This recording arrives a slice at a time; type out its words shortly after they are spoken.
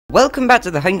Welcome back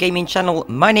to the Home Gaming channel.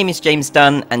 My name is James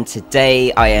Dunn, and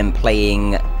today I am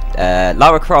playing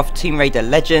Lara Croft Tomb Raider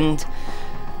Legend.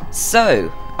 So,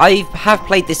 I have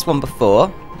played this one before,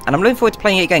 and I'm looking forward to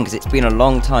playing it again because it's been a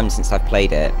long time since I've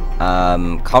played it.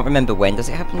 Can't remember when. Does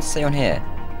it happen to say on here?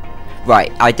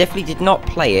 Right, I definitely did not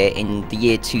play it in the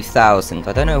year 2000.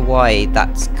 I don't know why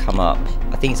that's come up.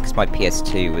 I think it's because my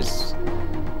PS2 was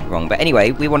wrong. But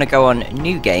anyway, we want to go on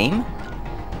new game.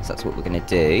 So that's what we're going to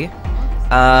do.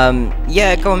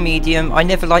 Yeah, go on medium. I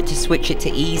never like to switch it to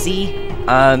easy.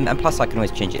 And plus I can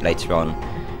always change it later on.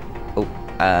 Oh,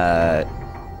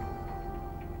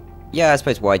 yeah, I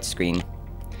suppose widescreen.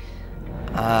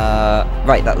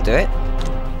 Right, that'll do it.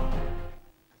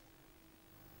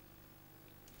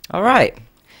 Alright.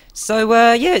 So,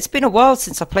 yeah, it's been a while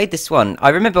since I played this one. I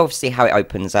remember obviously how it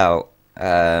opens out.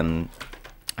 How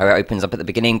it opens up at the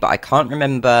beginning, but I can't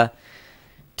remember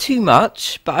too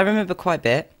much, but I remember quite a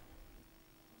bit.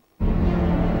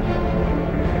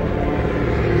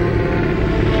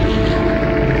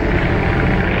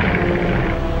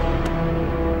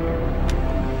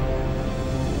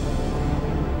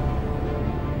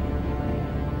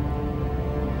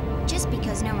 Just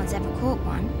because no one's ever caught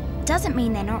one doesn't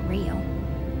mean they're not real.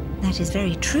 That is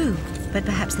very true, but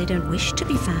perhaps they don't wish to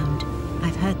be found.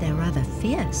 I've heard they're rather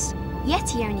fierce.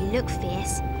 Yeti only look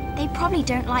fierce. They probably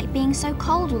don't like being so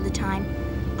cold all the time.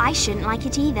 I shouldn't like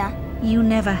it either. You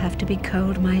never have to be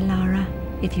cold, my Lara,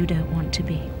 if you don't want to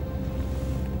be.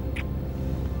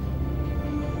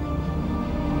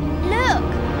 Look!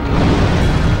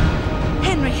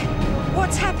 Henry,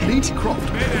 what's happened? Lady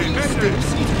Croft, Mayday, please Mayday! stay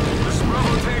seated. This is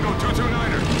Bravo Tango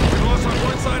 229er. We lost our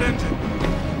port side engine.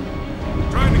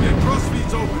 Trying to get cross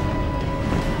feeds open.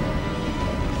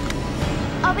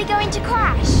 Are we going to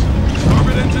crash?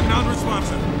 Starboard engine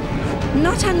non-responsive.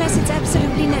 Not unless it's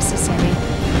absolutely necessary.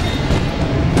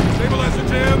 Stabilizer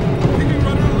jam. Kicking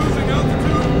rudder losing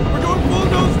altitude. We're going full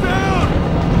nose down!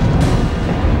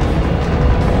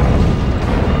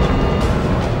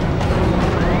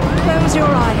 Close your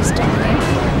eyes, darling.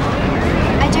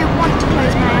 I don't want to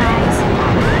close my eyes.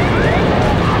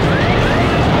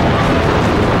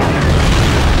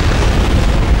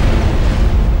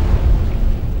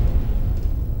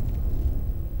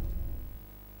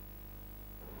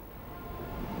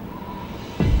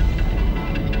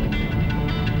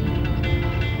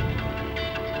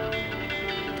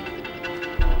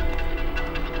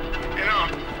 You know,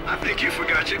 I think you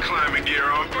forgot your climbing gear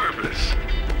on purpose.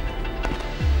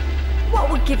 What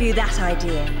would give you that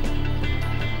idea?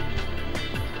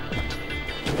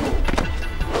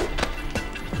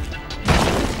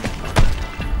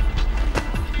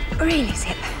 Really,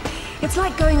 Zip. It's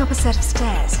like going up a set of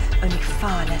stairs, only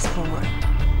far less boring.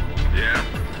 Yeah?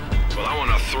 Well, I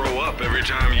want to throw up every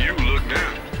time you look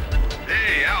down.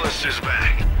 Hey, Alice is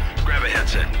back. Grab a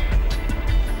headset.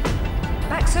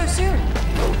 Back so soon?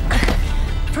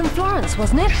 From Florence,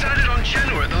 wasn't it? Decided on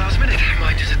Genoa at the last minute.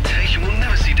 My dissertation will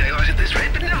never see daylight at this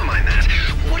rate, but never mind that.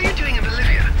 What are you doing in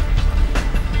Bolivia?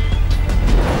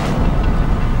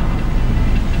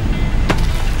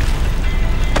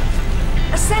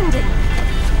 Ascending.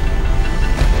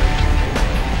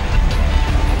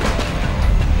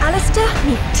 Alistair,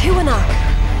 meet Tuanak.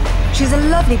 She's a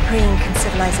lovely pre-Incan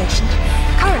civilization,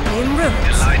 currently in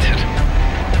ruins. Delighted.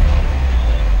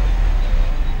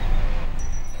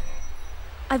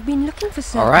 I've been looking for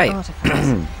certain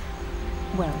artifacts.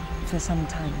 Well, for some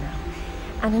time now.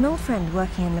 And an old friend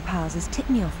working in the powers has tipped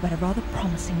me off about a rather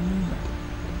promising rumor.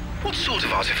 What sort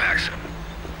of artifacts?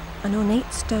 An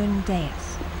ornate stone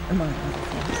dais, among other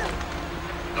things.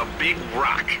 A big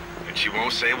rock, and she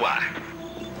won't say why.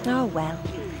 Oh well.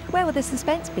 Where would the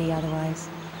suspense be otherwise?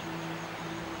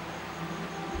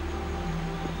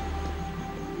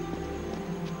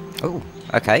 Oh,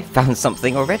 okay, found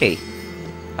something already.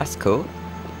 That's cool.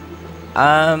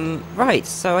 Right,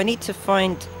 so I need to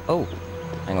find... Oh,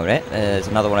 hang on a minute, there's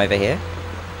another one over here.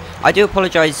 I do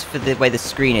apologise for the way the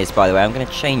screen is, by the way. I'm going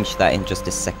to change that in just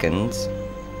a second.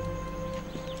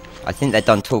 I think they're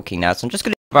done talking now, so I'm just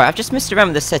going to... Right, I've just messed around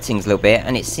with the settings a little bit,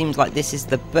 and it seems like this is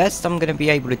the best I'm going to be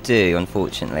able to do,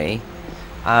 unfortunately.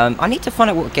 I need to find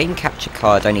out what game capture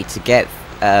card I need to get,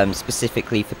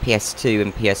 specifically for PS2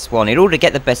 and PS1, in order to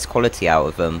get the best quality out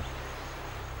of them.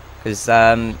 Because,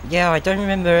 yeah, I don't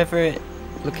remember ever it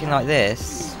looking like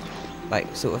this.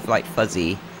 Like, sort of like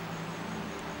fuzzy.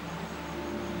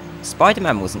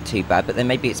 Spider-Man wasn't too bad, but then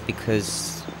maybe it's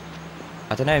because...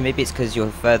 I don't know, maybe it's because you're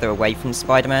further away from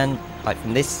Spider-Man. Like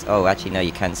from this... Oh, actually, no,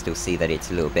 you can still see that it's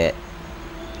a little bit...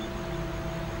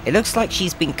 It looks like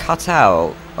she's been cut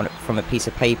out from a piece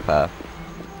of paper.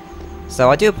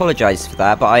 So I do apologise for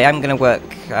that, but I am going to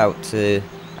work out to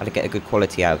how to get a good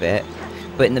quality out of it.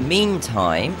 But in the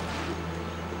meantime...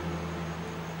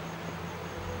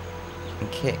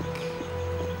 kick.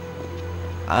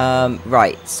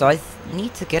 Right, so I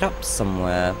need to get up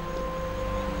somewhere.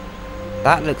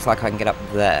 That looks like I can get up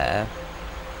there.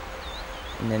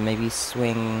 And then maybe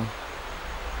swing...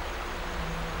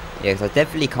 yeah, because I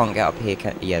definitely can't get up here.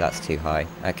 Yeah, that's too high.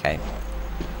 Okay.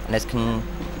 Unless can...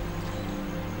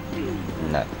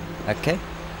 no. Okay.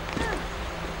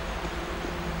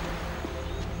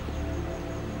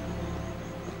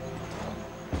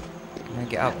 Can I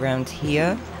get up round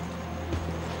here?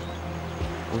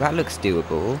 Well, that looks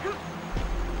doable.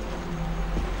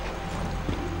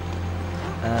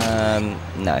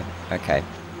 No. Okay.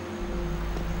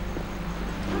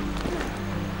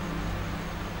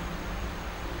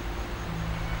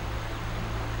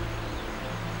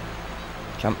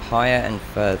 Jump higher and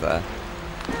further.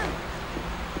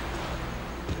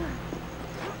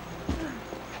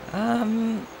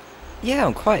 Yeah,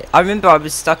 I'm quite... I remember I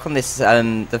was stuck on this,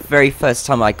 the very first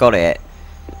time I got it.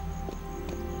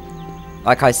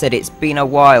 Like I said, it's been a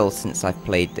while since I've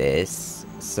played this,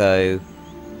 so...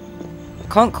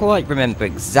 I can't quite remember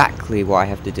exactly what I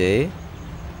have to do.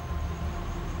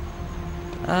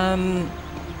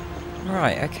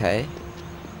 Right, okay.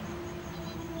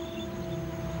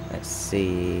 Let's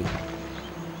see...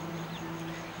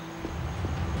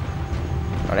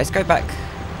 Right, let's go back.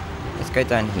 Let's go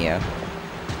down here.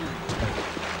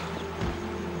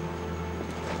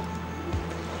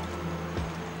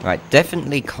 Right,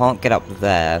 definitely can't get up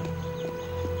there.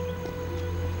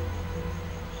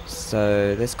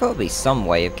 So, there's got to be some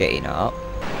way of getting up.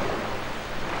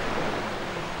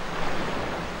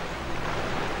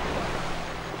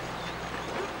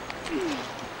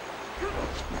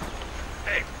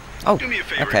 Hey, oh, do me a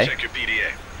favor okay. and check your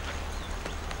PDA.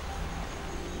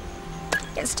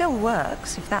 It still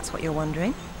works, if that's what you're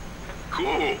wondering.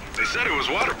 Cool. They said it was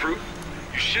waterproof.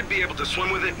 You should be able to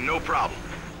swim with it, no problem.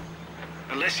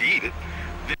 Unless you eat it.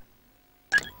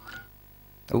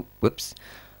 Oh, whoops.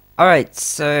 Alright,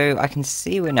 so I can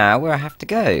see now where I have to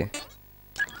go.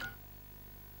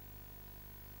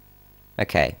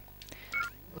 Okay.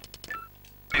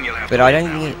 But I don't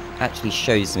think it actually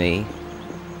shows me.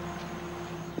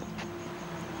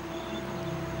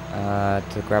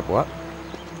 To grab what?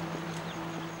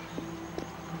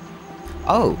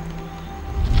 Oh!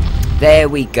 There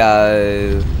we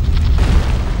go!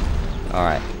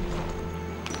 Alright.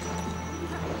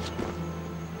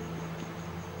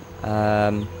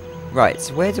 Right,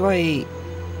 so where do I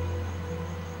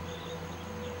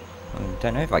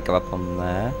don't know if I go up on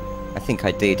there. I think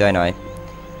I do, don't I?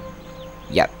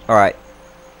 Yep, alright.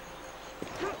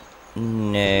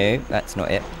 No, that's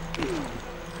not it.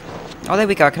 Oh, there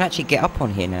we go, I can actually get up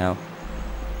on here now.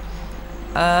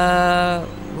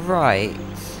 Right.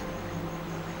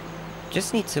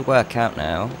 Just need to work out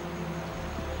now.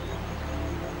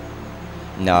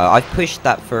 No, I've pushed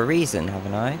that for a reason,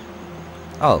 haven't I?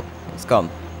 Oh, it's gone.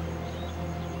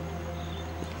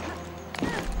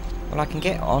 Well, I can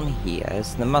get on here,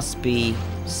 so there must be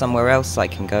somewhere else I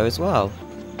can go as well.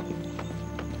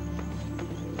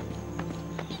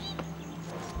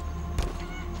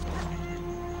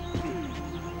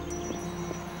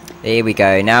 There we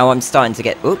go, now I'm starting to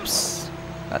get... oops!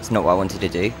 That's not what I wanted to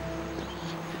do.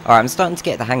 Alright, I'm starting to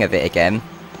get the hang of it again.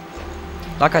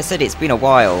 Like I said, it's been a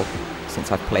while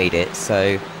since I've played it,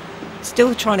 so...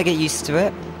 still trying to get used to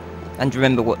it, and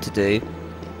remember what to do.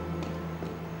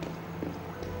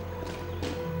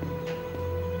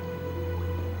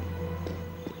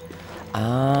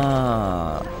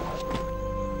 Ah,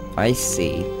 I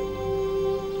see.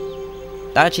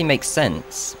 That actually makes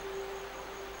sense.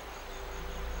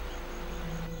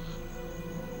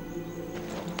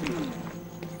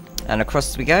 And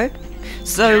across we go.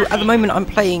 So, at the moment I'm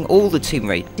playing all the Tomb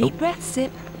Raider... Deep breath,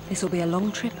 Sip. This will be a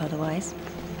long trip otherwise.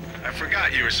 I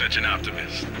forgot you were such an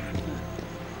optimist.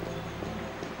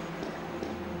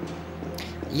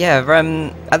 Yeah,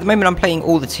 at the moment I'm playing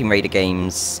all the Tomb Raider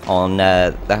games on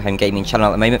the home gaming channel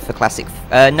at the moment for Classic...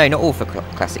 no, not all for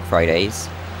Classic Fridays.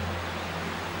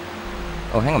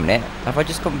 Oh, hang on a minute. Have I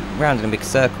just gone round in a big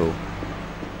circle?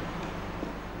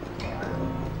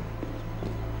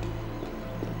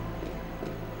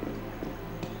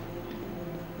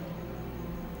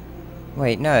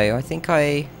 Wait, no, I think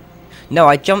I... no,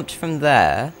 I jumped from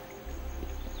there.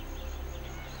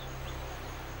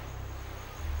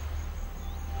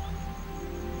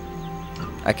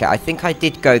 Okay, I think I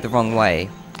did go the wrong way.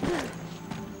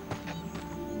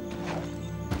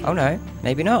 Oh no,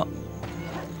 maybe not.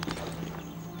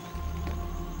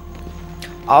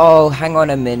 Oh, hang on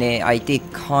a minute, I did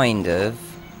kind of.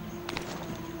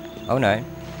 Oh no.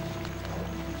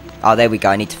 Oh, there we go.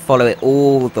 I need to follow it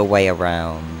all the way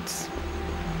around.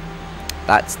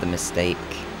 That's the mistake.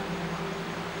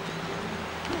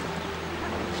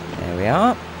 There we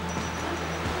are.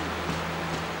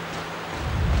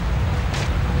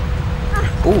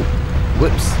 Ooh,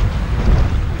 whoops.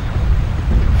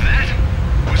 That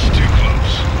was too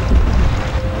close.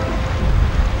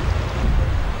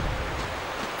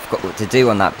 Forgot what to do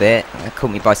on that bit. That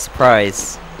caught me by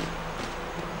surprise.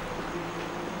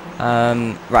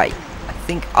 Right. I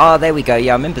think... Oh, there we go.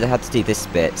 Yeah, I remember I had to do this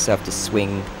bit, so I have to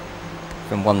swing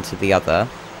from one to the other.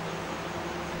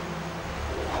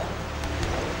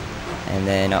 And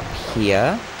then up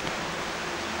here.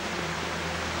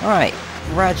 Alright.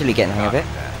 Gradually getting the hang of it.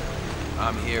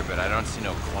 I'm here, but I don't see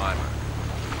no climber.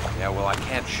 Yeah, well, I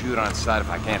can't shoot on sight if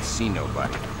I can't see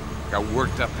nobody. Got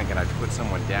worked up thinking I'd put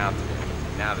someone down today.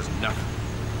 Now there's nothing.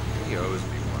 He owes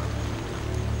me one.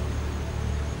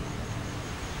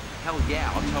 Hell yeah,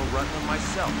 I'll tell Rutland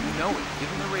myself. You know it. Give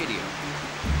him the radio.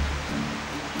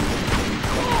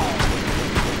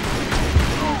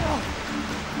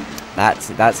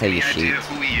 That's how you Any shoot. idea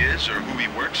who he is or who he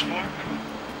works for?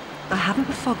 I haven't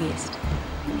the foggiest.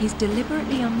 He's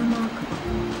deliberately unremarkable.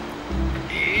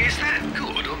 Is that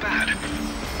good or bad?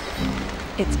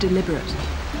 It's deliberate,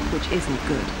 which isn't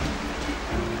good.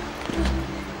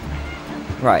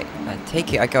 Right, I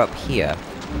take it I go up here.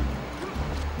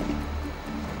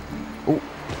 Ooh.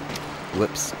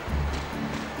 Whoops.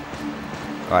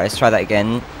 Alright, let's try that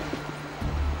again.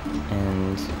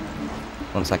 And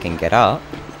once I can get up.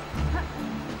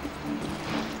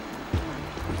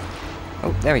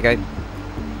 Oh, there we go.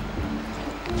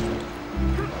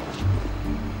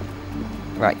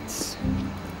 Right.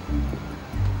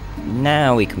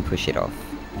 Now we can push it off.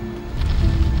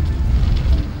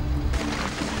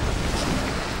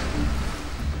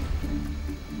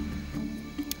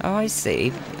 Oh, I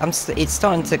see. It's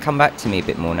starting to come back to me a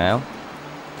bit more now.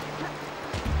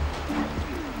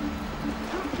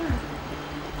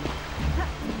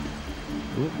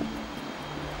 Ooh.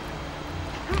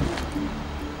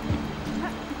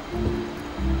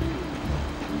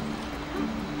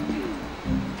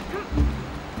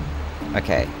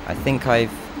 Okay, I think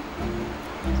I've...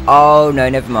 Oh, no,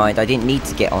 never mind. I didn't need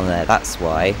to get on there, that's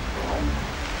why.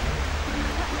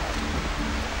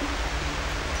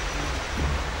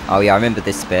 Oh yeah, I remember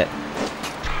this bit.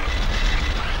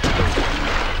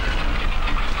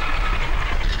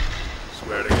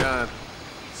 Swear to God.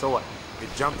 So what? It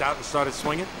jumped out and started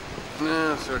swinging?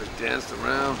 Yeah, sort of danced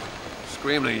around,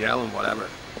 screaming and yelling, whatever.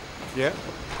 Yeah?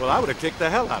 Well, I would have kicked the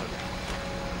hell out of it.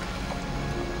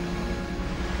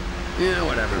 Yeah,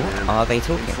 whatever, man. Are they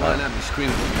talking Flying about? at me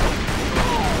screaming.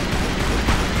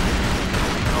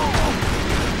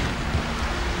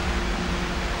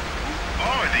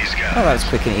 These guys. Oh, that was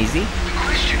quick and easy. The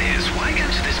question is, why go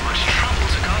to this much trouble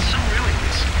to cause some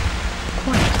ruins?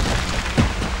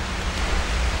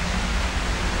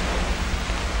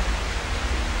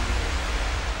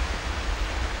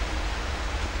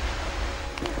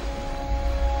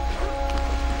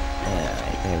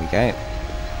 Alright, there we go.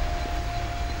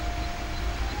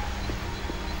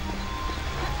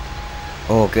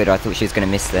 Oh, good. I thought she was going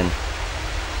to miss then.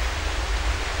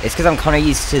 It's because I'm kind of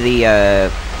used to the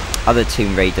other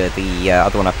Tomb Raider, the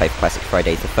other one I played for Classic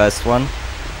Fridays, the first one.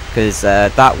 Because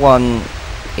that one,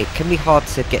 it can be hard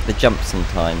to get the jump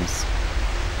sometimes.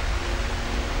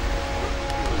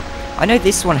 I know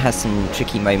this one has some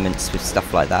tricky moments with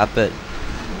stuff like that, but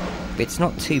it's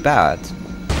not too bad.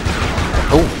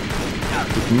 Oh,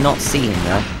 did not see him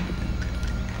there.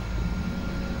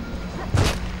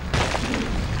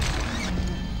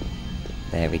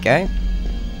 There we go.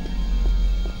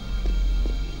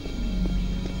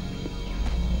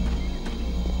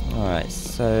 Alright,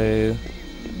 so...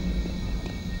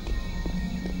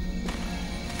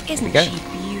 Isn't go. she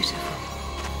beautiful?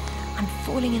 I'm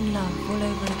falling in love all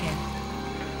over again.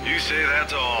 You say that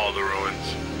to all the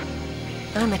ruins.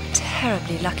 I'm a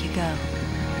terribly lucky girl.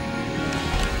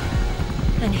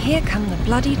 And here come the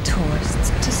bloody tourists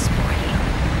to spoil it.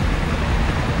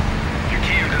 Your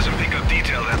cam doesn't pick up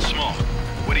detail that small.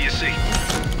 What do you see?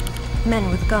 Men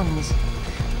with guns.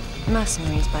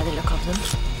 Mercenaries by the look of them.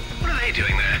 What are they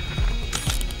doing there?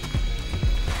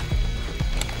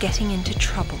 Getting into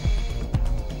trouble.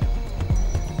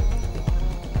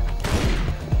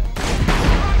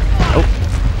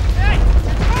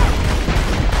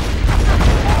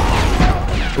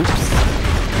 Oops.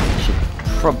 Should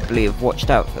probably have watched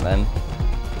out for them.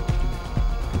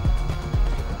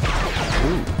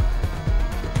 Ooh.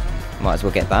 Might as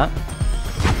well get that.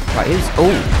 Right, who's...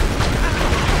 Ooh.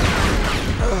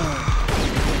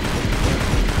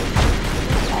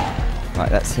 Right,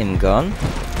 that's him gone.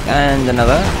 And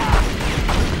another.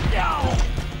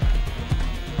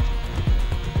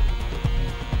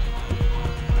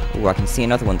 Ooh, I can see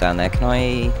another one down there. Can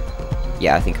I...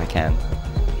 Yeah, I think I can.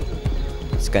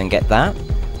 Let's go and get that.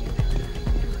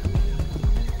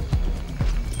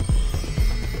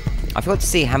 I forgot to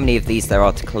see how many of these there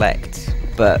are to collect,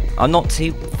 but I'm not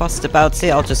too fussed about it.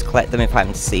 I'll just collect them if I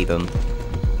happen to see them.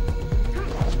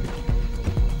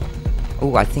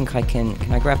 Oh, I think I can...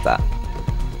 Can I grab that?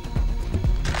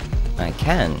 I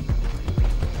can.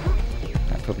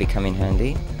 That'll probably come in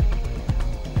handy.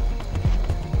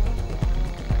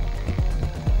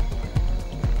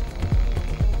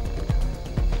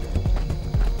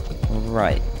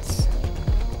 Right.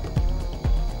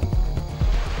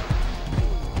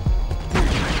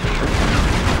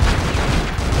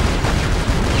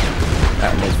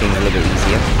 That makes things a little bit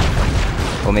easier.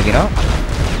 Or maybe not.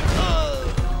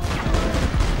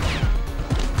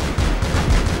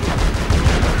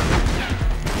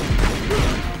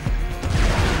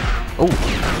 Oh.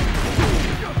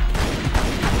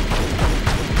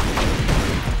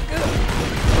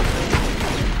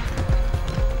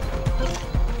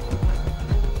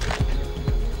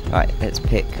 Right, let's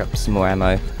pick up some more ammo.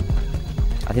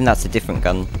 I think that's a different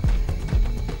gun.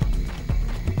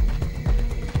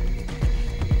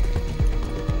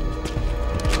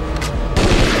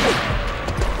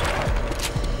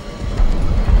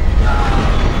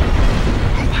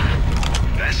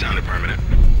 That sounded permanent.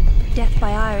 Death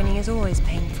by irony is always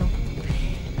painful.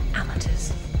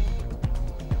 Amateurs.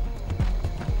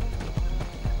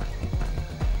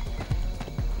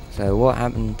 So what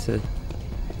happened to...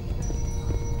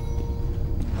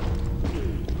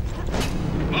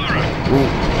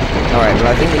 Alright, well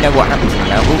I think we know what happened to him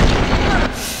now.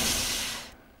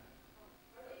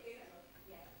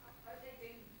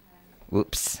 Ooh.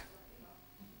 Whoops.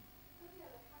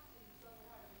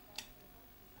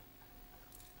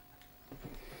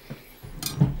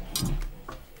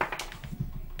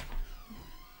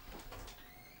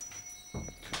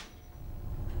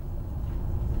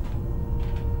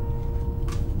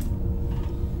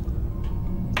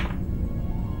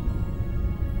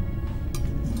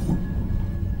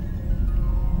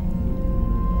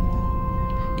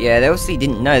 Yeah, they obviously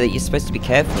didn't know that you're supposed to be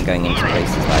careful going into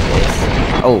places like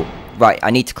this. Oh, right,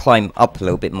 I need to climb up a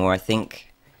little bit more, I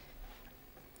think.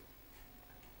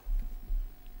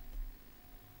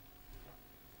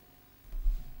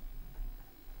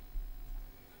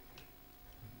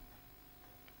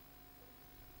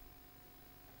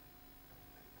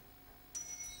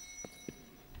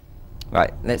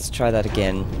 Right, let's try that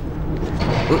again.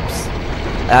 Oops.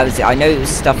 That was it. I know it was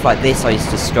stuff like this I used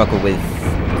to struggle with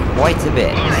quite a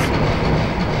bit.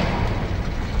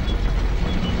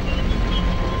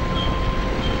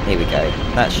 Here we go.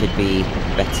 That should be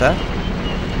better.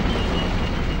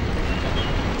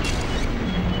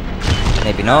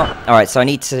 Maybe not. Alright, so I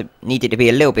need it to be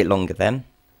a little bit longer then.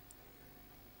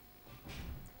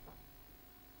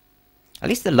 At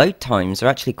least the load times are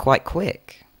actually quite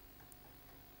quick.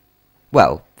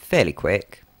 Well, fairly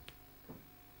quick.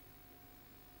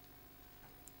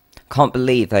 Can't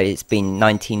believe that it's been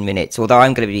 19 minutes, although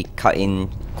I'm going to be cutting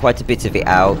quite a bit of it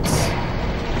out,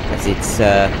 as it's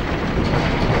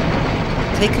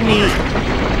taken me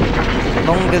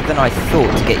longer than I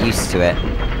thought to get used to it.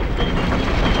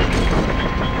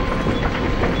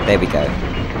 There we go.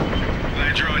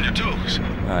 Glad you're on your toes.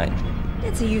 Right.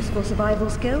 It's a useful survival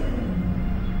skill.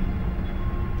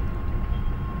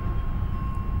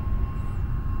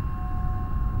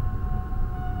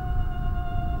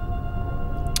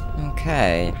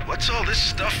 Okay. What's all this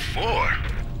stuff for?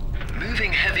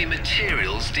 Moving heavy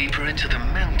materials deeper into the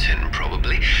mountain,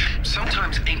 probably.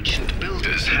 Sometimes ancient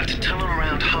builders had to tunnel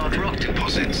around hard rock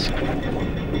deposits.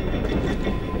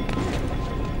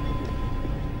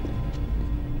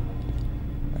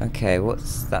 Okay,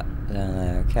 what's that?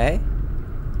 Okay.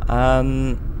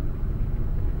 I'm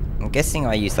guessing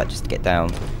I use that just to get down.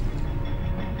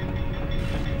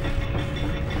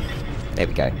 There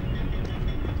we go.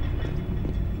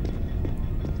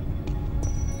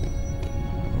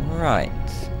 Right,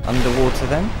 underwater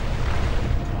then.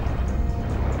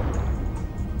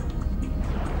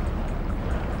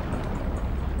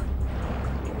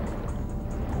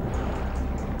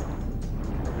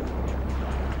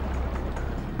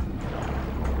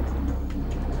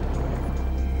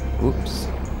 Oops.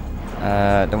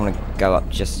 Don't want to go up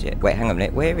just yet. Wait, hang on a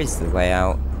minute. Where is the way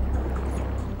out?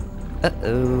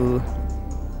 Uh-oh.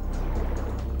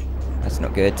 That's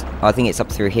not good. Oh, I think it's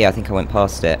up through here. I think I went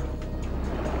past it.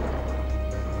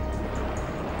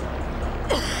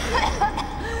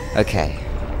 Okay.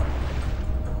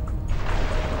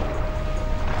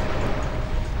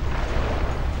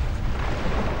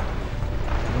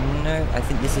 I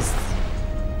think this is...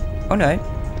 Oh no.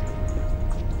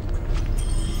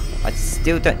 I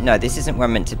still don't... No, this isn't where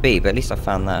I'm meant to be, but at least I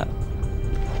found that.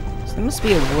 So there must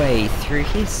be a way through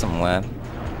here somewhere.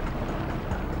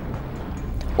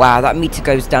 Wow, that meter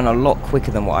goes down a lot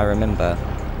quicker than what I remember.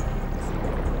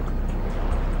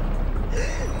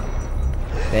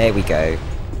 There we go.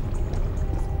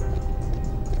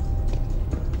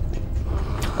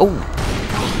 Oh!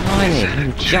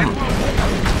 Blimey, jump!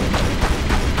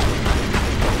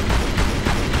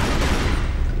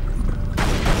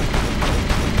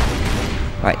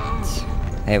 Right.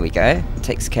 There we go.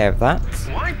 Takes care of that.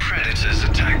 Why predators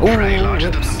attack prey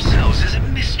larger than themselves is a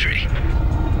mystery.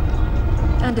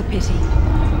 And a pity.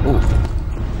 Ooh.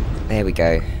 There we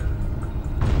go.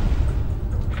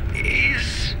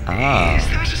 Is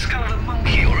that a skull of a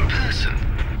monkey or a person?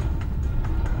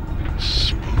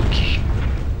 Spooky.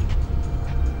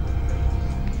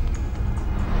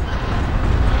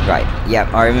 Right, yeah,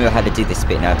 I remember how to do this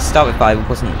bit now. To start with, I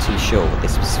wasn't too sure what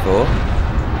this was for.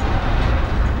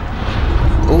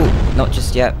 Ooh, not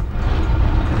just yet.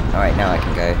 Alright, now I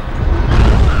can go.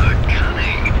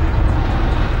 Cunning.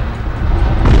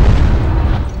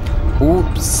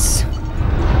 Oops.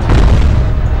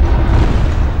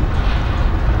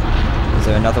 Is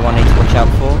there another one I need to watch out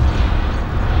for?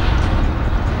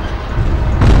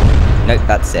 Nope,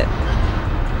 that's it.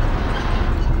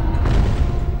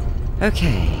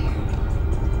 Okay.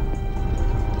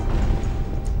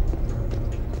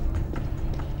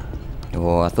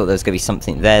 Oh, I thought there was going to be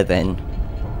something there then.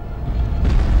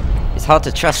 It's hard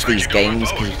to trust these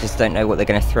games because you just don't know what they're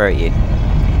going to throw at you.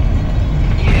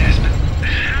 Yes, but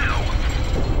how?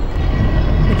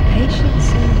 With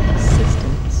patience and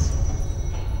persistence.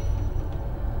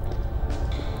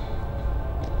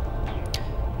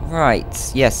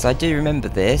 Right, yes, I do remember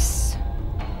this.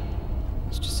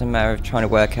 It's just a matter of trying to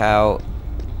work out,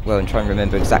 well, and trying to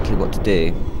remember exactly what to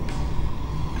do.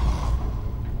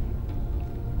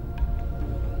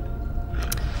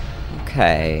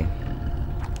 Okay.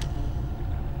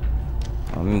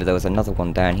 I remember there was another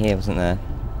one down here, wasn't there?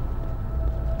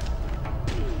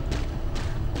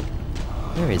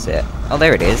 Where is it? Oh,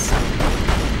 there it is.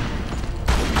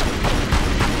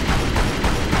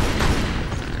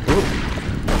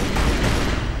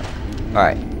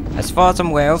 Alright, as far as I'm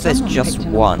aware of, there's just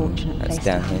one that's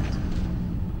down here.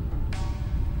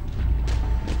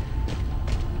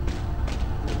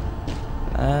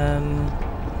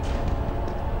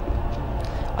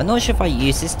 I'm not sure if I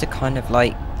use this to kind of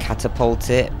like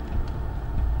catapult it.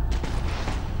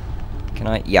 Can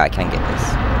I? Yeah, I can get this.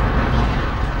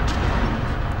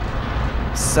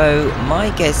 So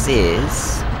my guess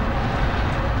is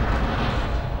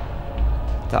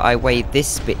that I weigh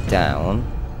this bit down.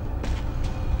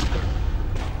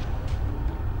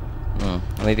 Or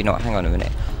maybe not, hang on a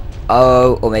minute.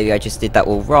 Oh, or maybe I just did that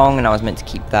all wrong and I was meant to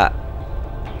keep that.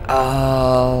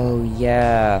 Oh,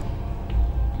 yeah.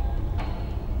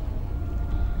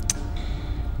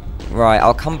 Right,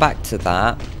 I'll come back to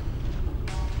that.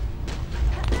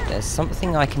 There's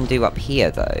something I can do up here,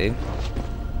 though.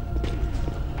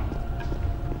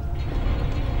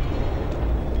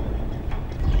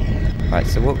 Right,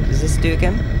 so what does this do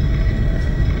again?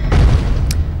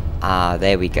 Ah,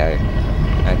 there we go.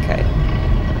 Okay.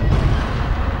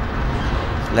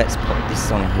 So let's pop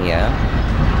this on here.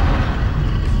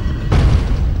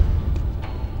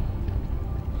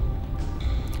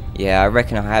 Yeah, I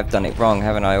reckon I have done it wrong,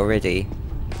 haven't I, already?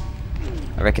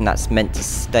 I reckon that's meant to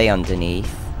stay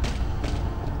underneath.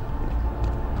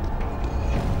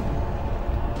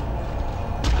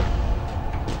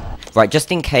 Right,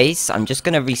 just in case, I'm just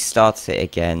gonna restart it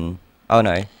again. Oh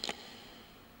no.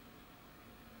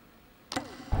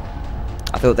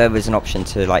 I thought there was an option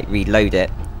to, like, reload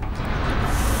it.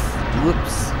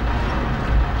 Whoops.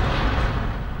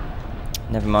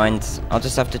 Never mind. I'll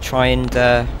just have to try and,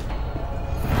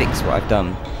 fix what I've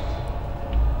done.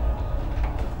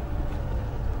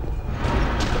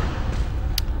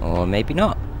 Or maybe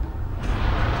not.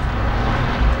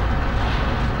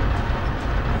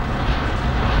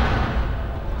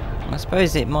 I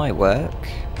suppose it might work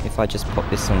if I just pop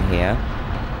this on here.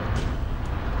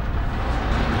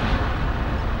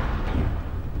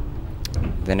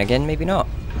 Then again, maybe not.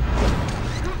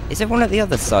 Is there one at the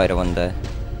other side, I wonder?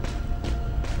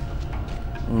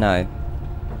 No.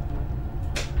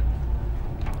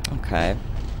 Okay.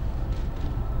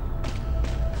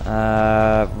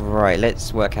 Right,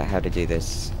 let's work out how to do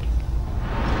this.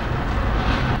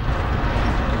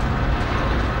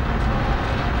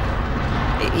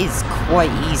 It is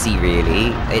quite easy,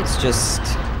 really. It's just...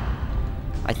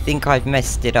 I think I've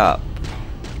messed it up.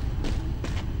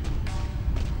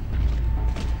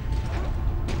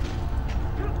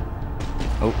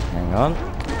 Oh, hang on.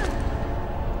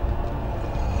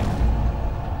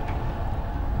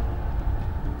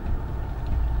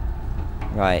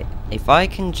 Right, if I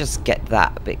can just get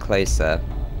that a bit closer.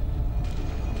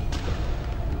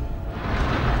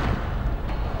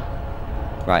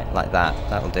 Right, like that.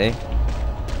 That'll do.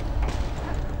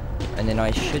 And then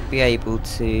I should be able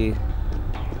to...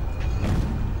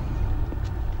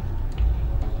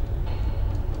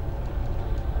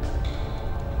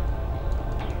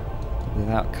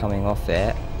 without coming off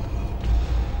it.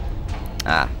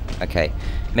 Ah, okay.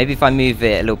 Maybe if I move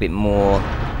it a little bit more...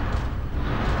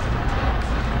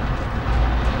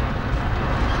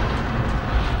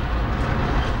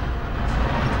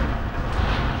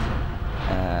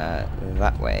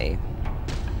 that way.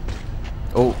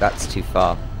 Oh, that's too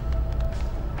far.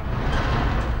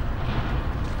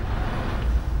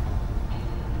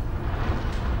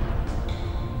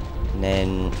 And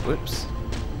then, whoops.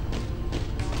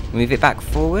 Move it back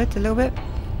forward a little bit.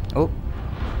 Oh.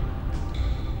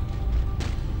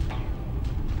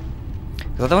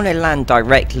 Because I don't want it to land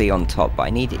directly on top, but I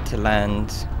need it to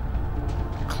land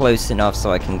close enough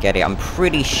so I can get it. I'm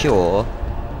pretty sure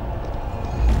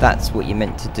that's what you're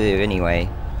meant to do anyway.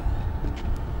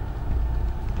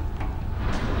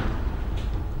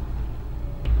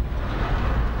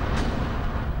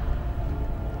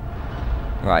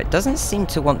 Right, doesn't seem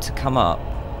to want to come up.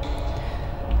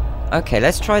 Okay,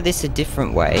 let's try this a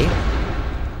different way.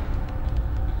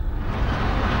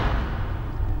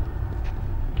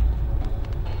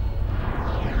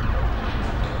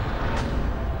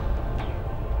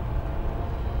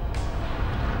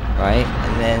 Right,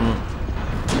 and then...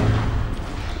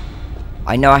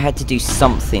 I know I had to do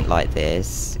something like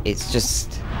this. It's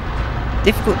just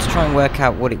difficult to try and work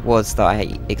out what it was that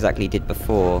I exactly did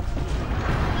before.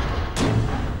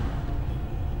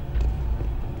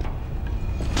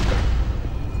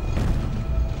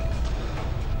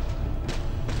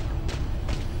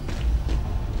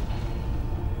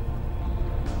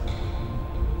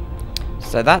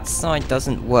 So that side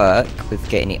doesn't work with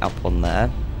getting it up on there.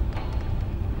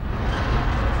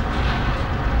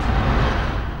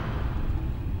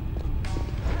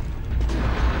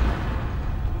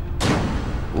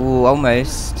 Ooh,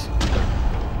 almost.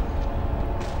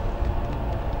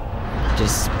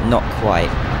 Just not quite.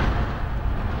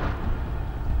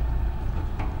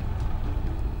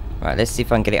 Right, let's see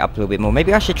if I can get it up a little bit more.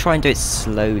 Maybe I should try and do it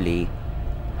slowly.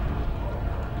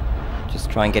 Just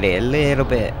try and get it a little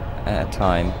bit at a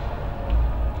time.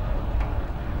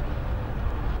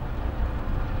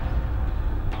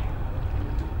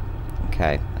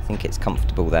 Okay, I think it's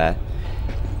comfortable there.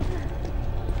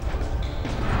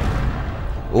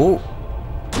 Oh,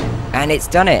 and it's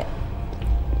done it.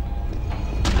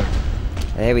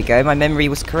 There we go, my memory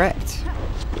was correct.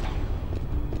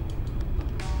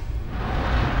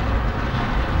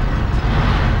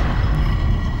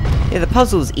 Yeah, the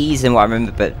puzzle's easy than what I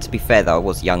remember, but to be fair though, I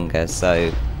was younger,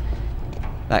 so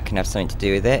that can have something to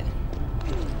do with it.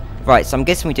 Right, so I'm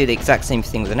guessing we do the exact same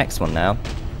thing with the next one now.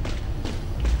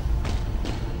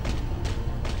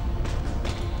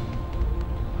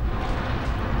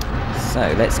 So,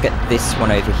 let's get this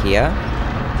one over here.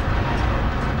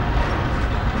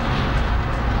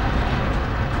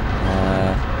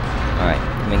 Alright,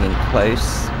 coming in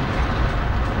close.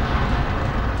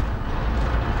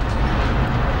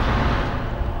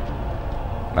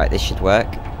 Right, this should work.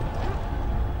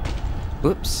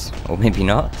 Oops, or maybe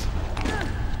not.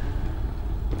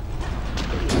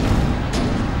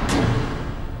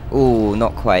 Ooh,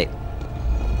 not quite.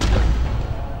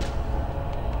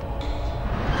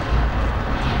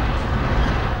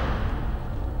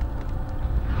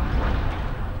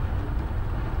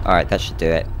 Alright, that should do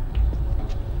it.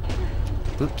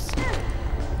 Oops.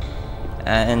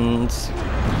 And...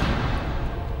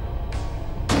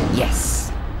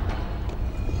 yes!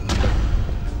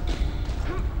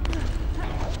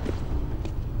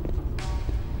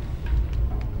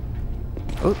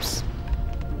 Oops.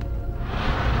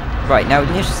 Right, now we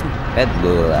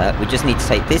just need to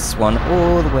take this one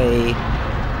all the way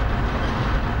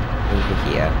over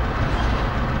here.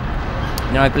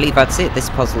 Now I believe that's it. This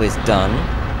puzzle is done.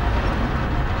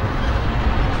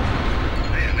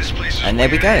 Man, this place is and there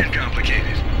we go.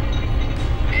 complicated.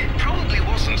 It probably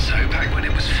wasn't so back when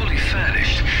it was fully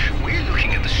furnished. We're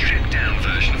looking at the stripped-down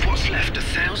version of what's left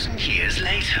 1,000 years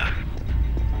later.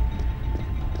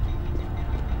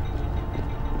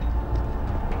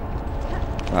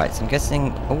 Right, so I'm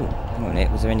guessing... oh, hang on a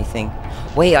minute, was there anything...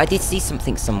 wait, I did see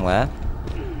something somewhere.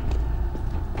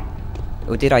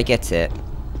 Or did I get it?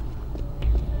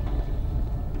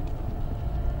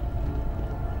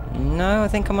 No, I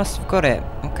think I must have got it.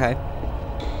 Okay.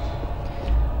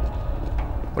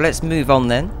 Well, let's move on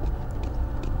then.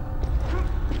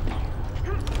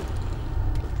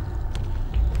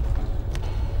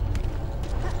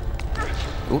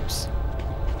 Oops.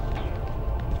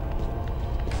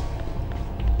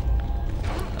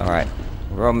 Alright,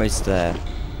 we're almost there.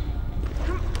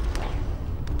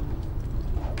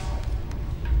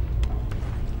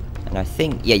 And I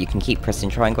think, yeah, you can keep pressing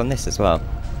triangle on this as well.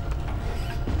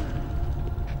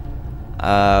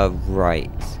 Right.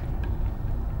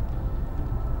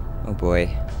 Oh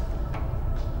boy.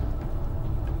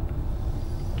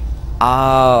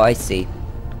 Oh, I see.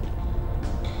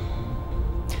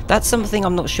 That's something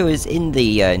I'm not sure is in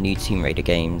the new Tomb Raider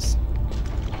games.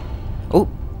 Oh!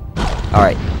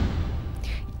 Alright.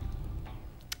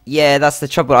 Yeah, that's the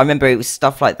trouble. I remember it was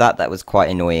stuff like that that was quite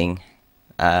annoying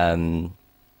in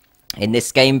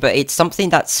this game, but it's something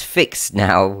that's fixed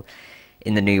now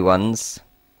in the new ones.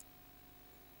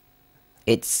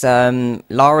 It's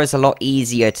Lara's a lot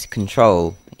easier to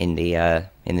control in the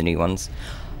new ones.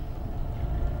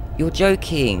 You're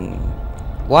joking.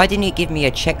 Why didn't you give me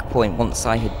a checkpoint once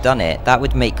I had done it? That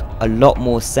would make a lot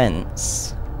more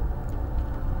sense.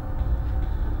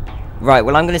 Right,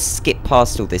 well I'm going to skip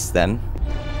past all this then.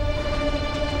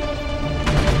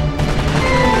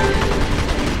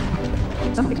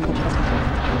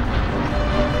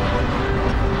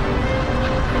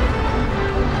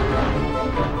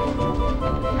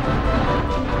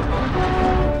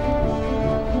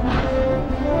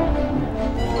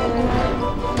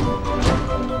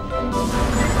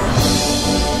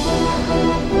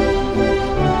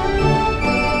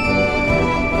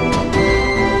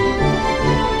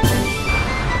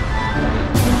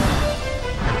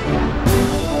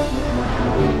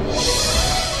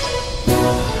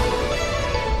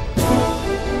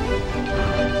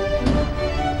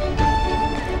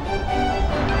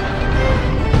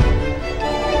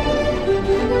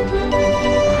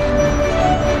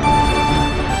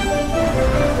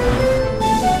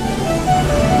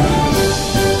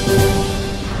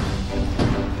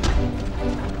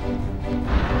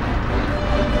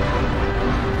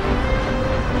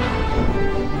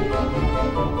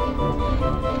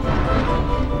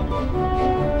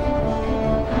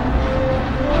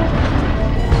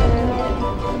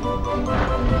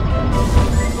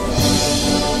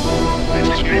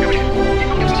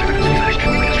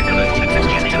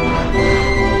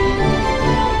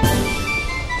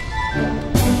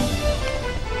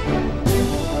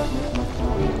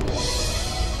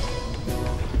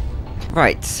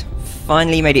 Right,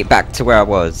 finally made it back to where I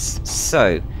was.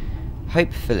 So,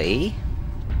 hopefully,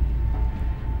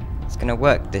 it's gonna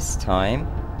work this time.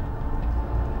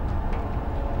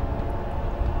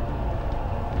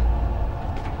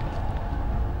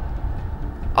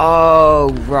 Oh,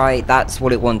 right, that's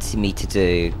what it wanted me to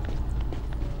do.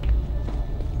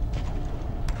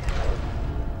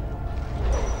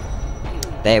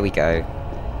 There we go.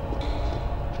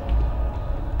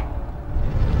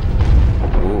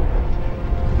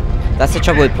 That's the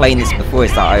trouble with playing this before,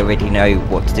 is that I already know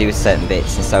what to do with certain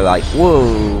bits, and so like,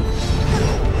 whoa!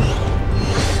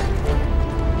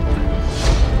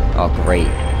 Oh, great.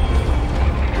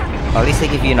 Well, at least they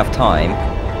give you enough time.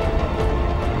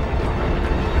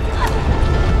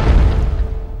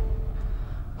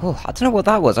 Oh, I don't know what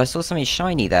that was. I saw something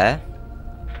shiny there.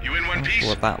 You in one piece?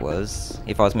 What that was,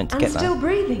 if I was meant to get that. I'm still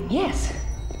breathing, yes.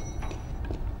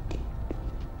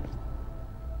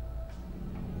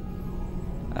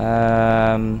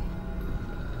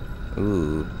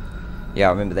 Ooh. Yeah,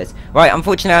 I remember this. Right,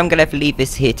 unfortunately I'm going to have to leave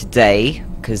this here today,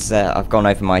 because I've gone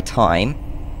over my time.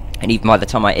 And even by the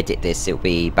time I edit this, it'll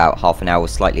be about half an hour,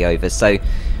 slightly over. So,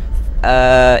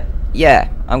 yeah,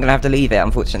 I'm going to have to leave it,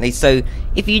 unfortunately. So,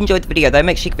 if you enjoyed the video, though,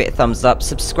 make sure you give it a thumbs up.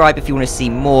 Subscribe if you want to see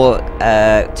more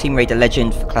Tomb Raider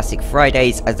Legend for Classic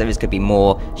Fridays, as there is going to be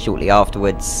more shortly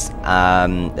afterwards.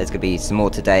 There's going to be some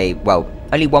more today. Well,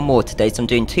 only one more today, so I'm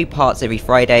doing 2 parts every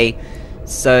Friday.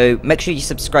 So make sure you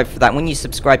subscribe for that. When you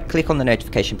subscribe, click on the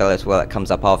notification bell as well that comes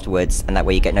up afterwards, and that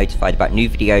way you get notified about new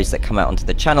videos that come out onto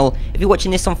the channel. If you're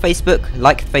watching this on Facebook,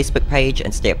 like the Facebook page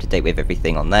and stay up to date with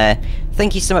everything on there.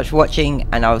 Thank you so much for watching,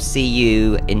 and I'll see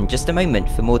you in just a moment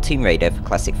for more Tomb Raider for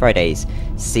Classic Fridays.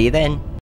 See you then.